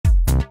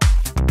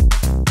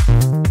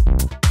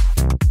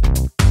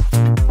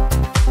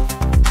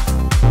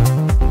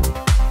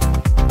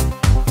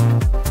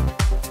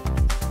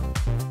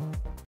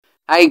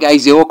Hi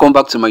guys, welcome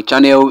back to my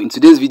channel. In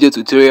today's video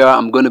tutorial,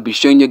 I'm going to be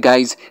showing you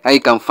guys how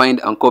you can find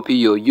and copy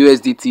your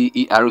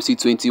USDT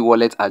ERC20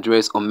 wallet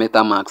address on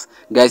Metamask.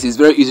 Guys, it's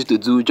very easy to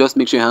do. Just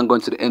make sure you hang on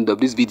to the end of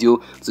this video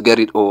to get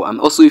it all. And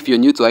also, if you're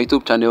new to our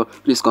YouTube channel,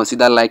 please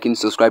consider liking,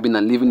 subscribing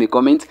and leaving a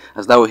comment,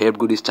 as that will help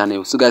grow this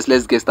channel. So guys,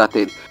 let's get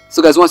started.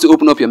 So guys, once you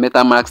open up your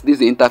Metamask, this is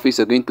the interface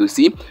you're going to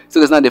see.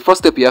 So guys, now the first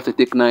step you have to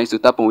take now is to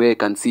tap on where you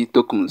can see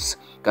tokens.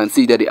 You can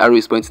see that the arrow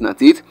is pointing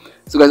at it.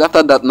 So guys,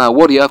 after that, now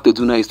what you have to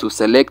do now is to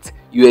select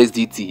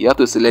USDT. You have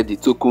to select the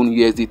token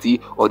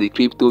USDT or the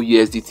crypto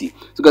USDT.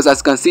 So guys, as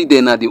you can see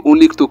there now, the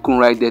only token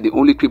right there, the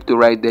only crypto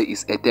right there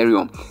is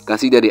Ethereum. You can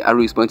see that the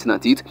arrow is pointing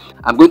at it.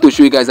 I'm going to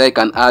show you guys how you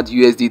can add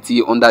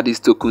USDT under this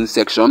token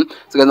section.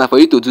 So guys, now for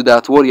you to do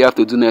that, what you have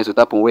to do now is to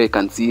tap on where you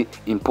can see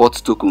import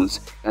tokens.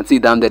 You can see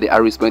down there the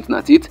arrow is pointing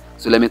at it.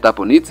 So let me tap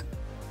on it.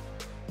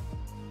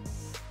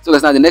 So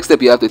guys, now the next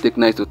step you have to take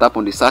now is to tap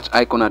on the search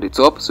icon at the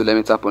top. So let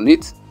me tap on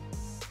it.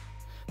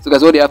 So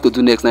guys, what you have to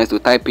do next now is to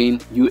type in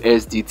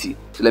USDT.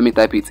 So let me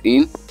type it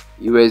in,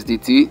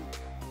 USDT.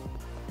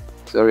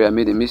 Sorry, I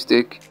made a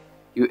mistake.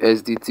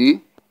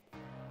 USDT.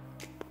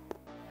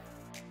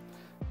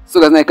 So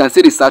guys, now you can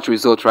see the search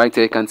result right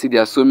here. You can see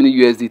there are so many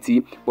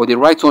USDT, but the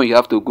right one you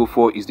have to go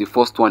for is the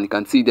first one. You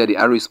can see that the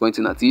arrow is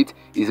pointing at it.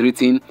 It's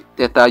written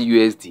Theta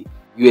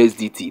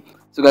USDT.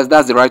 So guys,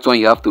 that's the right one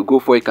you have to go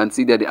for. You can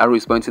see that the arrow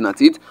is pointing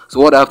at it. So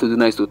what I have to do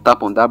now is to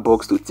tap on that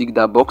box, to tick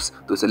that box,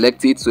 to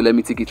select it. So let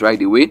me tick it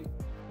right away.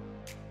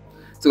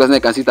 So guys, now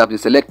you can see it has been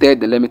selected.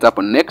 Then let me tap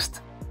on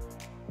next.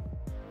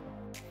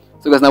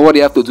 So guys, now what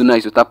you have to do now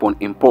is to tap on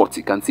import.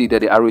 You can see that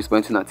the arrow is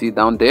pointing at it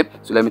down there.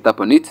 So let me tap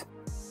on it.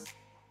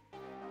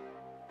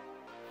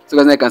 So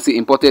guys, now you can see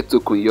imported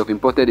token. You have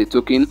imported a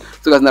token.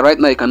 So guys, now right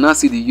now you can now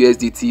see the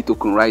USDT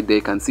token right there.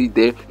 You can see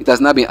there it has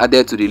now been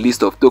added to the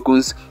list of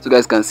tokens. So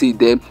guys can see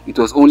there it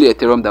was only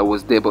Ethereum that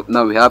was there, but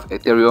now we have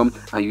Ethereum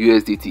and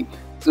USDT.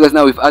 So guys,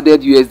 now we've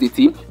added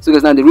USDT. So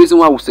guys, now the reason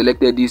why we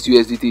selected this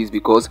USDT is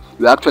because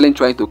we're actually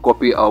trying to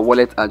copy our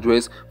wallet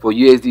address for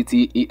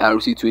USDT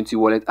ERC20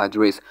 wallet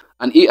address.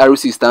 And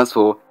ERC stands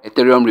for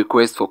Ethereum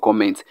Request for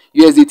Comment.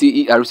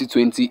 USDT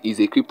ERC20 is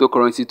a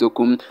cryptocurrency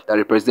token that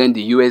represents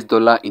the US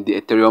dollar in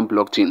the Ethereum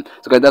blockchain.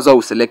 So guys, that's why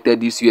we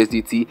selected this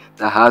USDT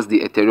that has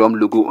the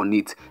Ethereum logo on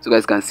it. So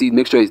guys can see,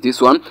 make sure it's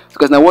this one. So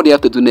guys, now what you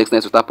have to do next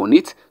is to tap on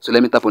it. So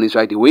let me tap on it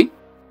right away.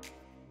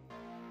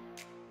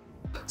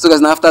 So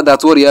guys, now after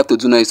that, what you have to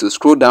do now is to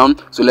scroll down.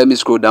 So let me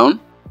scroll down.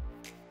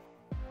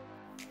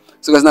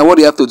 So guys, now what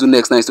you have to do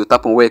next now is to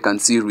tap on where you can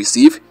see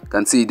receive. You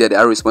can see that the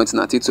arrow is pointing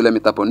at it. So let me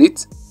tap on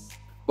it.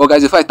 But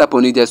guys, if I tap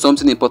on it, there's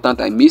something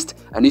important I missed.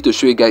 I need to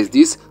show you guys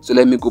this. So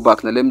let me go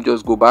back. Now let me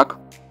just go back.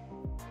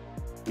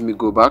 Let me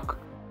go back.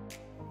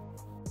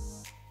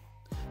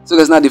 So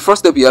guys, now the first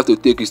step you have to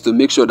take is to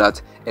make sure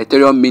that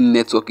Ethereum main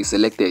network is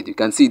selected. You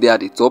can see there at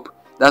the top.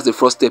 That's the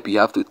first step you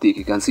have to take.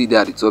 You can see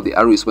there at the top the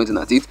arrow is pointing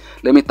at it.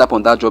 Let me tap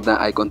on that drop down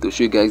icon to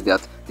show you guys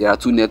that there are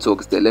two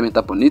networks there. Let me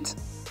tap on it.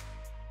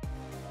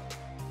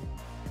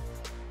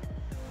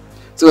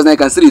 So guys, now you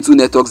can see the two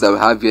networks that we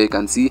have here. You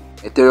can see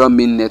Ethereum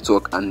main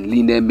network and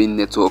Linear main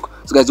network.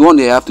 So guys, the one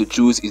you have to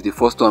choose is the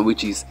first one,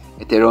 which is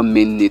Ethereum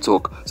main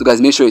network. So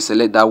guys, make sure you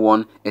select that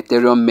one,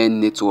 Ethereum main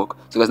network.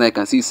 So guys, now you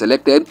can see it's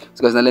selected.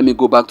 So guys, now let me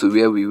go back to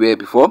where we were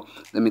before.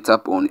 Let me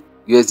tap on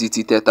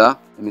USDT Theta.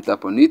 Let me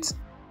tap on it.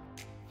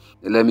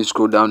 Then let me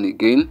scroll down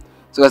again.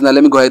 So guys, now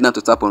let me go ahead now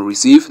to tap on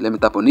receive. Let me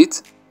tap on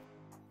it.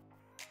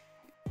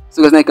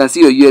 So guys, now you can see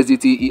your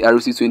USDT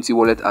ERC20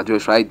 wallet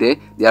address right there.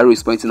 The arrow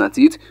is pointing at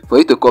it. For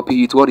you to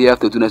copy it, what you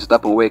have to do now is to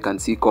tap on where you can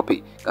see copy.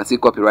 You can see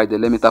copy right there.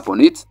 Let me tap on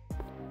it.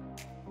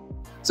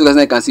 So guys,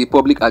 now you can see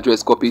public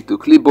address copy to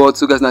clipboard.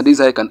 So guys, now this is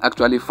how you can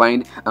actually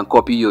find and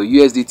copy your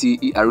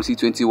USDT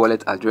ERC20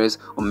 wallet address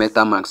on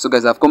Metamask. So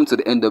guys, I've come to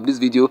the end of this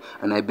video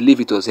and I believe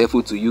it was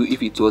helpful to you.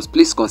 If it was,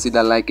 please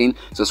consider liking,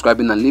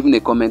 subscribing and leaving a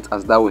comment,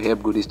 as that will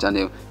help grow this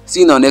channel. See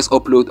you in our next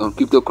upload on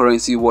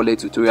cryptocurrency wallet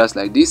tutorials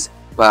like this.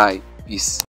 Bye. Peace.